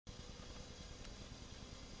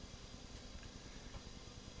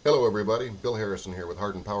Hello everybody, Bill Harrison here with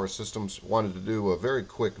Hardened Power Systems. Wanted to do a very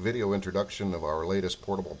quick video introduction of our latest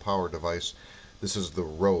portable power device. This is the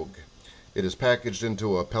Rogue. It is packaged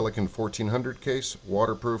into a Pelican 1400 case,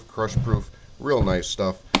 waterproof, crush-proof, real nice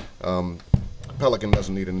stuff. Pelican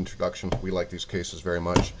doesn't need an introduction. We like these cases very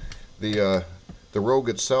much. The Rogue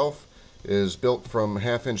itself is built from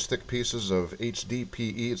half-inch thick pieces of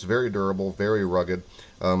HDPE. It's very durable, very rugged.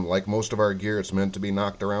 Like most of our gear, it's meant to be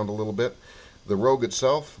knocked around a little bit. The Rogue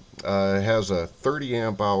itself has a 30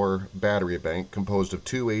 amp hour battery bank composed of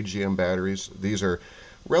two AGM batteries. These are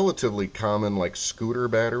relatively common, like scooter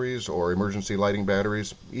batteries or emergency lighting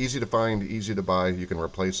batteries. Easy to find, easy to buy. You can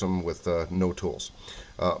replace them with no tools.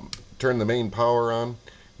 Turn the main power on.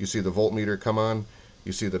 You see the voltmeter come on.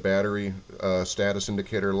 You see the battery status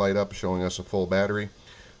indicator light up, showing us a full battery.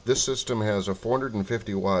 This system has a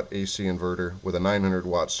 450 watt AC inverter with a 900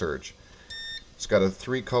 watt surge. It's got a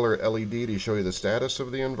 3-color LED to show you the status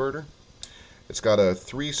of the inverter. It's got a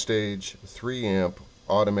 3-stage, 3-amp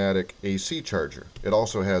automatic AC charger. It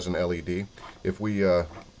also has an LED. If we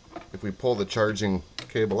pull the charging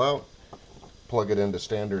cable out, plug it into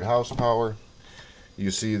standard house power, you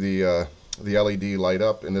see the LED light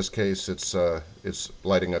up. In this case, it's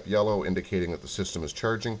lighting up yellow, indicating that the system is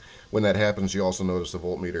charging. When that happens, you also notice the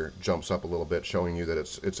voltmeter jumps up a little bit, showing you that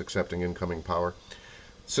it's accepting incoming power.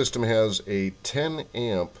 System has a 10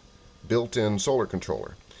 amp built-in solar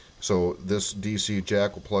controller, so this DC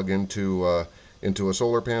jack will plug into a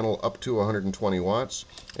solar panel up to 120 watts,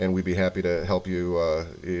 and we'd be happy to help you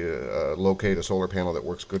locate a solar panel that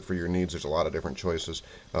works good for your needs. There's a lot of different choices,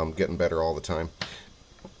 getting better all the time.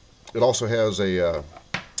 It also has an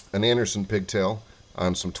Anderson pigtail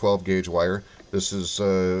on some 12 gauge wire. This is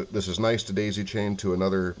nice to daisy chain to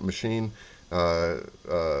another machine.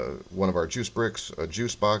 One of our juice bricks, a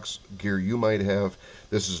juice box gear you might have.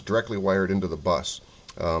 This is directly wired into the bus,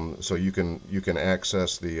 so you can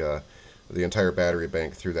access the entire battery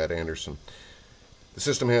bank through that Anderson. The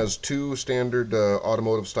system has two standard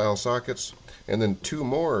automotive style sockets, and then two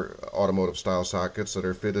more automotive style sockets that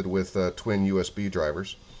are fitted with twin USB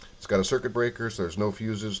drivers. It's got a circuit breaker, so there's no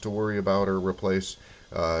fuses to worry about or replace.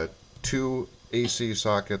 Two AC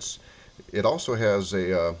sockets. It also has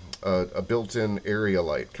a built-in area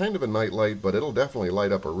light, kind of a night light, but it'll definitely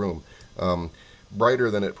light up a room.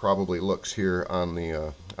 Brighter than it probably looks here on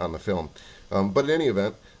the film. But in any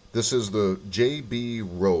event, this is the JB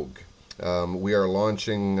Rogue. We are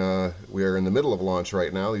launching. We are in the middle of launch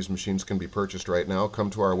right now. These machines can be purchased right now.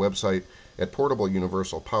 Come to our website at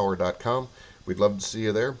portableuniversalpower.com. We'd love to see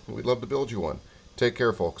you there. We'd love to build you one. Take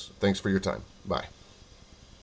care, folks. Thanks for your time. Bye.